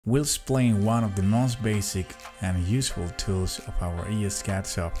we'll explain one of the most basic and useful tools of our EZcad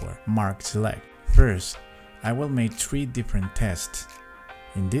software, Mark Select. First, I will make 3 different tests.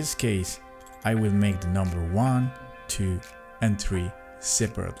 In this case, I will make the number 1, 2, and 3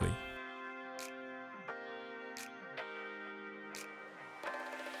 separately.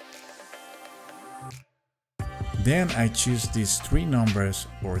 Then I choose these 3 numbers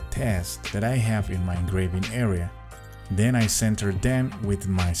or tests that I have in my engraving area. Then I center them with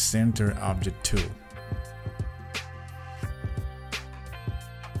my Center Object tool.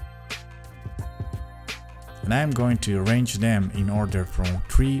 And I am going to arrange them in order from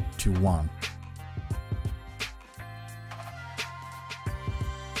 3 to 1.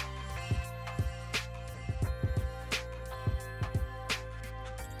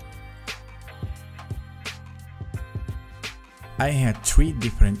 I had 3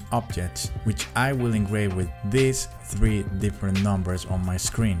 different objects which I will engrave with these 3 different numbers on my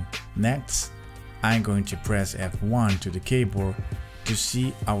screen. Next, I'm going to press F1 to the keyboard to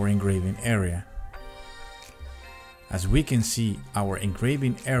see our engraving area. As we can see, our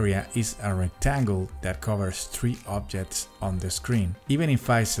engraving area is a rectangle that covers 3 objects on the screen. Even if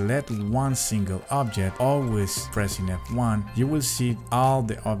I select one single object, always pressing F1, you will see all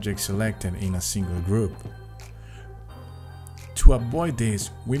the objects selected in a single group. To avoid this,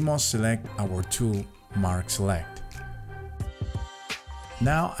 we must select our tool, Mark Select.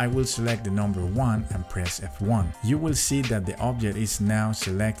 Now I will select the number 1 and press F1. You will see that the object is now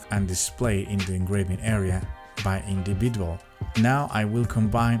selected and displayed in the engraving area by individual. Now I will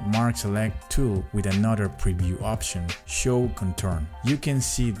combine Mark Select tool with another preview option, Show Contour. You can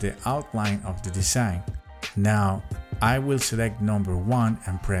see the outline of the design. Now I will select number 1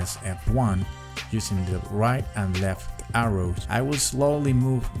 and press F1. Using the right and left arrows, I will slowly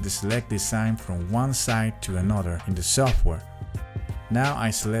move the select design from one side to another in the software. Now I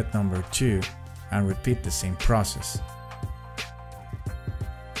select number 2 and repeat the same process.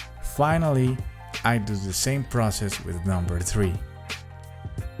 Finally, I do the same process with number 3.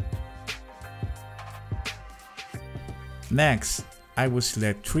 Next, I will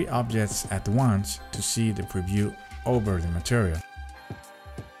select 3 objects at once to see the preview over the material.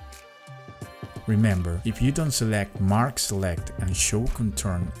 Remember, if you don't select Mark Select and Show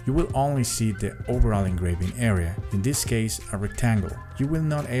Contour, you will only see the overall engraving area, in this case a rectangle. You will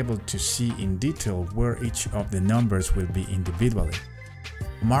not be able to see in detail where each of the numbers will be individually.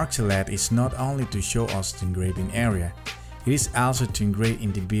 Mark Select is not only to show us the engraving area, it is also to engrave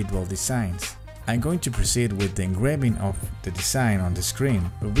individual designs. I'm going to proceed with the engraving of the design on the screen,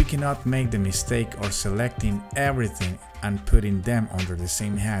 but we cannot make the mistake of selecting everything and putting them under the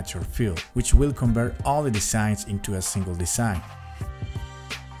same hatch or field, which will convert all the designs into a single design.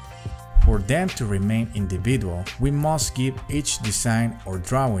 For them to remain individual, we must give each design or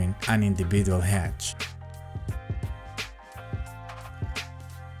drawing an individual hatch.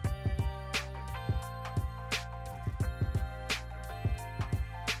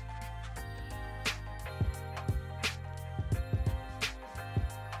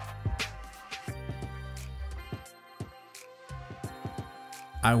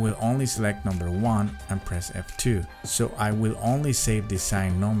 I will only select number 1 and press F2, so I will only save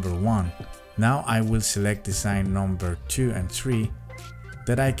design number 1. Now I will select design number 2 and 3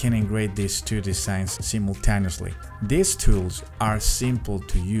 that I can engrave these 2 designs simultaneously. These tools are simple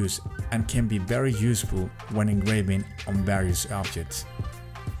to use and can be very useful when engraving on various objects.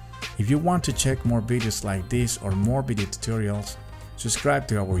 If you want to check more videos like this or more video tutorials, subscribe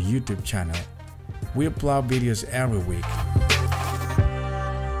to our YouTube channel. We upload videos every week.